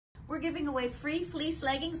giving away free fleece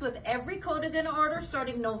leggings with every code you're gonna order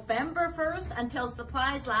starting November 1st until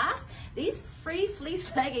supplies last. These free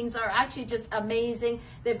fleece leggings are actually just amazing.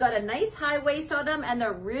 They've got a nice high waist on them and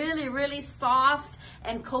they're really, really soft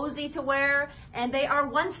and cozy to wear. And they are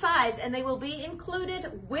one size and they will be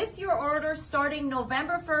included with your order starting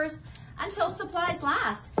November 1st until supplies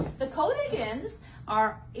last. The codigans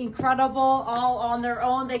are incredible all on their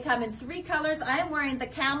own. They come in 3 colors. I am wearing the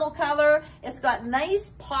camel color. It's got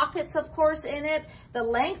nice pockets, of course, in it. The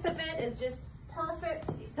length of it is just perfect.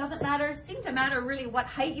 It doesn't matter, seem to matter really what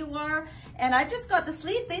height you are. And I just got the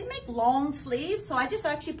sleeve. They make long sleeves, so I just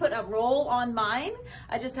actually put a roll on mine.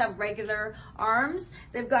 I just have regular arms.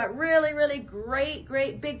 They've got really, really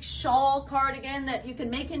great big shawl cardigan that you can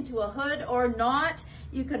make into a hood or not.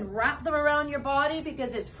 You can wrap them around your body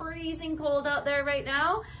because it's freezing cold out there right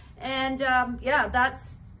now. And yeah,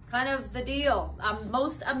 that's kind of the deal.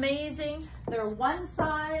 Most amazing. They're one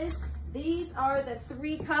size. These are the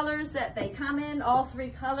 3 colors that they come in. All 3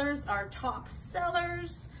 colors are top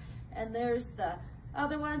sellers. And there's the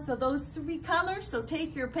other one. So those 3 colors, so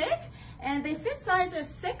take your pick. And they fit sizes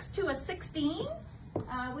 6 to a 16,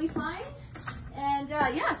 we find. And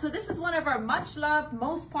yeah, so this is one of our much loved,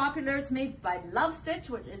 most popular. It's made by Love Stitch,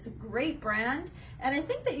 which is a great brand. And I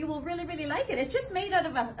think that you will really, really like it. It's just made out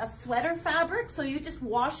of a sweater fabric. So you just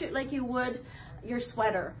wash it like you would your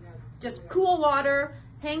sweater. Just cool water,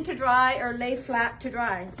 hang to dry or lay flat to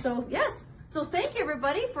dry. So yes, so thank you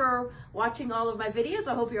everybody for watching all of my videos.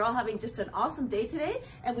 I hope you're all having just an awesome day today.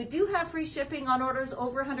 And we do have free shipping on orders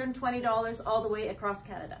over $120 all the way across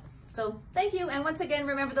Canada. So thank you. And once again,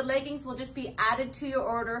 remember the leggings will just be added to your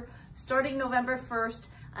order starting November 1st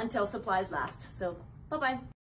until supplies last. So bye-bye.